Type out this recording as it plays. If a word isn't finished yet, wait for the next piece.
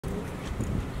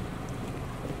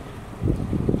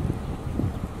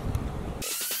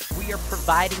we are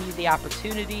providing you the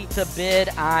opportunity to bid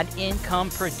on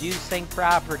income-producing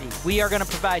property. We are going to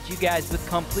provide you guys with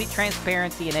complete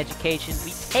transparency and education.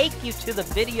 We take you to the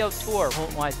video tour,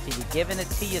 Holton-Wise TV, giving it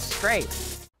to you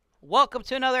straight. Welcome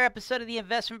to another episode of the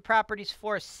Investment Properties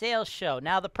for Sale Show.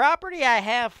 Now, the property I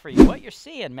have for you, what you're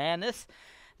seeing, man, this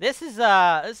is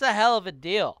a hell of a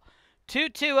deal.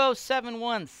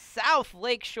 22071 South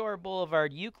Lakeshore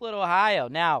Boulevard, Euclid, Ohio.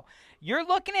 Now, you're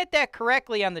looking at that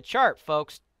correctly on the chart,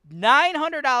 folks.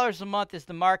 $900 a month is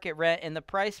the market rent, and the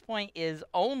price point is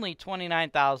only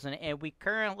 $29,000, and we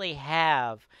currently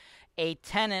have a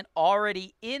tenant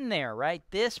already in there, right?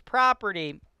 This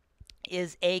property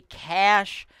is a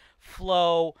cash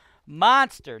flow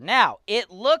monster. Now,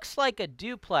 it looks like a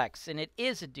duplex, and it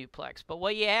is a duplex, but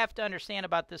what you have to understand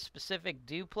about this specific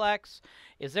duplex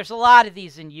is there's a lot of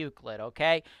these in Euclid,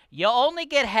 okay? You only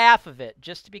get half of it,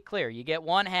 just to be clear. You get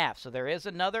one half, so there is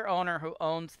another owner who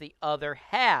owns the other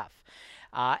half.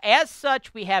 As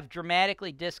such, we have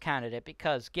dramatically discounted it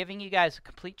because giving you guys a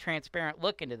complete transparent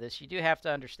look into this, you do have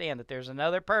to understand that there's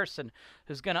another person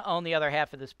who's going to own the other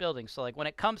half of this building. So like when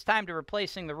it comes time to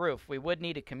replacing the roof, we would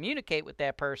need to communicate with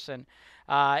that person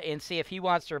and see if he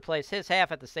wants to replace his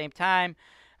half at the same time.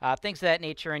 Things of that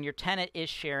nature, and your tenant is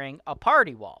sharing a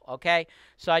party wall, okay?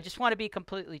 So I just want to be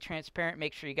completely transparent,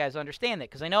 make sure you guys understand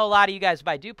that, because I know a lot of you guys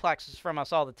buy duplexes from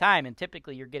us all the time, and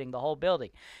typically you're getting the whole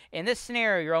building. In this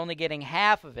scenario, you're only getting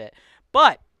half of it,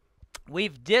 but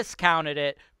we've discounted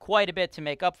it quite a bit to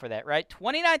make up for that, right?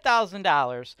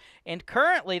 $29,000, and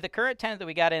currently, the current tenant that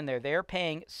we got in there, they're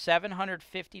paying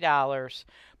 $750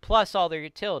 plus all their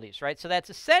utilities, right? So that's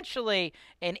essentially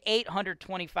an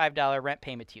 $825 rent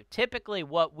payment to you. Typically,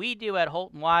 what we do at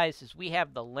Holton-Wise is we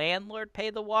have the landlord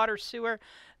pay the water, sewer,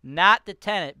 not the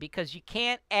tenant, because you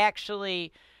can't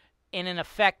actually, in an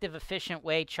effective, efficient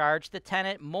way, charge the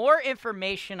tenant. More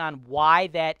information on why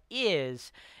that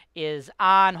is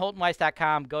on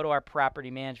HoltonWise.com. Go to our property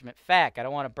management fact. I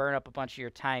don't want to burn up a bunch of your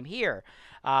time here.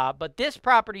 But this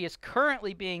property is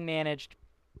currently being managed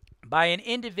by an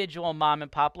individual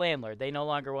mom-and-pop landlord. They no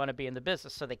longer want to be in the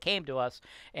business, so they came to us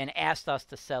and asked us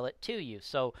to sell it to you.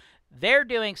 So they're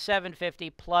doing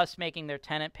 $750 plus making their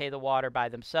tenant pay the water by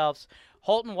themselves.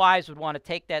 Holton-Wise would want to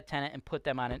take that tenant and put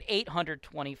them on an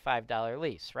 $825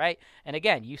 lease, right? And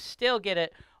again, you still get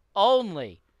it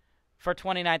only for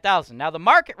 $29,000. Now, the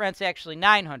market rent's actually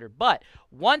 $900, but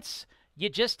once you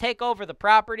just take over the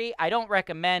property, I don't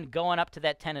recommend going up to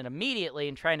that tenant immediately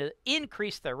and trying to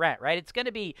increase their rent, right? It's going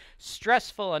to be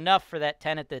stressful enough for that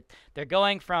tenant that they're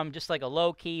going from just like a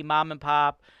low-key mom and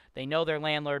pop. They know their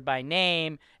landlord by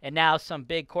name, and now some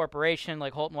big corporation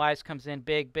like Holton-Wise comes in,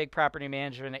 big property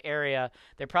manager in the area.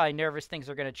 They're probably nervous things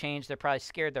are going to change. They're probably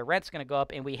scared their rent's going to go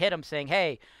up, and we hit them saying,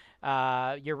 hey,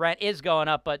 your rent is going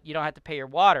up, but you don't have to pay your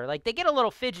water. Like, they get a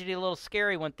little fidgety, a little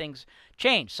scary when things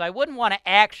change. So I wouldn't want to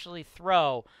actually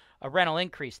throw a rental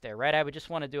increase there, right? I would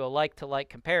just want to do a like-to-like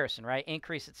comparison, right?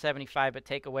 Increase at $75, but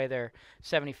take away their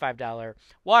 $75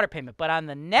 water payment. But on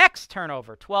the next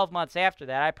turnover, 12 months after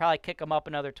that, I'd probably kick them up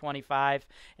another $25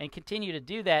 and continue to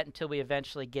do that until we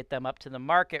eventually get them up to the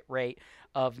market rate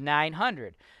of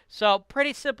 $900. So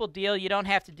pretty simple deal. You don't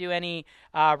have to do any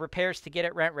repairs to get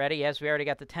it rent ready, as we already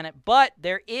got the tenant. But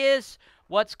there is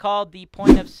what's called the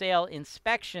point of sale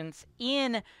inspections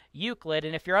in Euclid.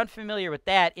 And if you're unfamiliar with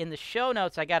that, in the show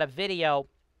notes, I got a video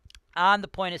on the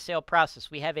point of sale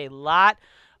process. We have a lot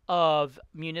of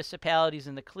municipalities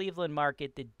in the Cleveland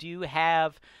market that do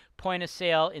have point of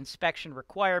sale inspection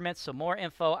requirements, so more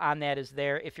info on that is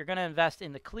there. If you're going to invest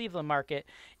in the Cleveland market,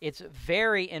 it's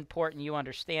very important you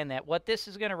understand that. What this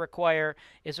is going to require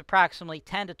is approximately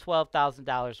 $10,000 to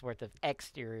 $12,000 worth of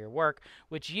exterior work,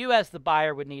 which you as the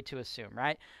buyer would need to assume,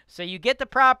 right? So you get the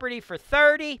property for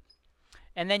 $30,000,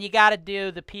 and then you got to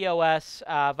do the POS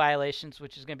violations,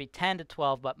 which is going to be 10 to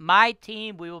 12. But my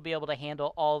team, we will be able to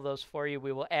handle all of those for you.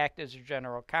 We will act as your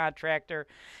general contractor.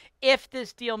 If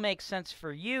this deal makes sense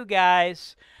for you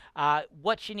guys,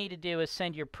 what you need to do is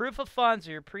send your proof of funds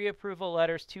or your pre-approval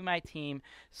letters to my team,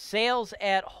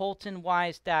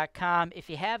 sales@HoltonWise.com. If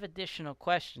you have additional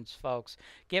questions, folks,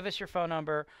 give us your phone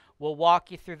number. We'll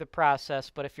walk you through the process.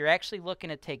 But if you're actually looking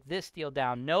to take this deal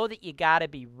down, know that you got to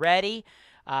be ready.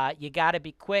 You got to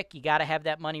be quick. You got to have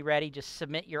that money ready. Just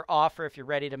submit your offer if you're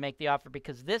ready to make the offer,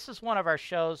 because this is one of our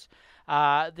shows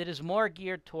that is more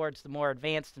geared towards the more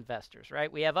advanced investors,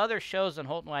 right? We have other shows on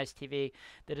HoltonWise TV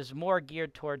that is more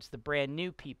geared towards the brand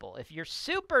new people. If you're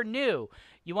super new,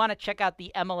 you want to check out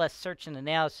the MLS Search and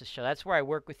Analysis show. That's where I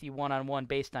work with you one-on-one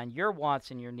based on your wants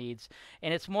and your needs.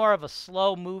 And it's more of a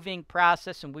slow-moving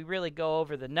process, and we really go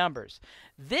over the numbers.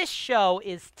 This show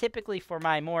is typically for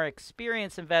my more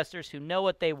experienced investors who know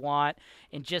what they want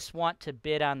and just want to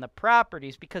bid on the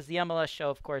properties, because the MLS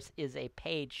show, of course, is a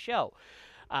paid show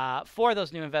for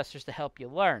those new investors to help you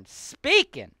learn.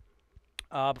 Speaking,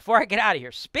 before I get out of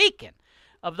here, speaking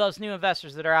of those new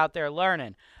investors that are out there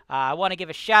learning, I want to give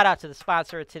a shout out to the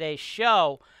sponsor of today's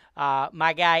show,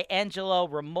 my guy Engelo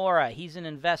Rumora. He's an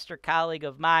investor colleague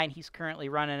of mine. He's currently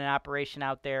running an operation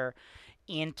out there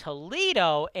in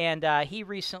Toledo, and he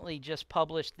recently just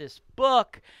published this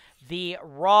book, The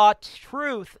Raw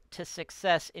Truth to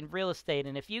Success in Real Estate.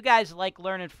 And if you guys like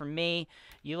learning from me,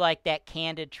 you like that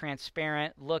candid,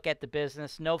 transparent look at the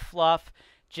business, no fluff,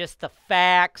 just the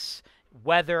facts,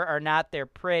 whether or not they're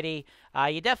pretty,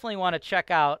 you definitely want to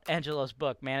check out Engelo's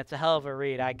book, man. It's a hell of a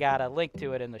read. I got a link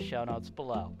to it in the show notes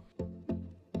below.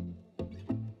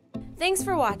 Thanks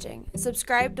for watching.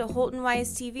 Subscribe to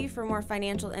HoltonWise TV for more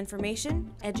financial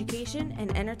information, education,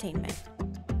 and entertainment.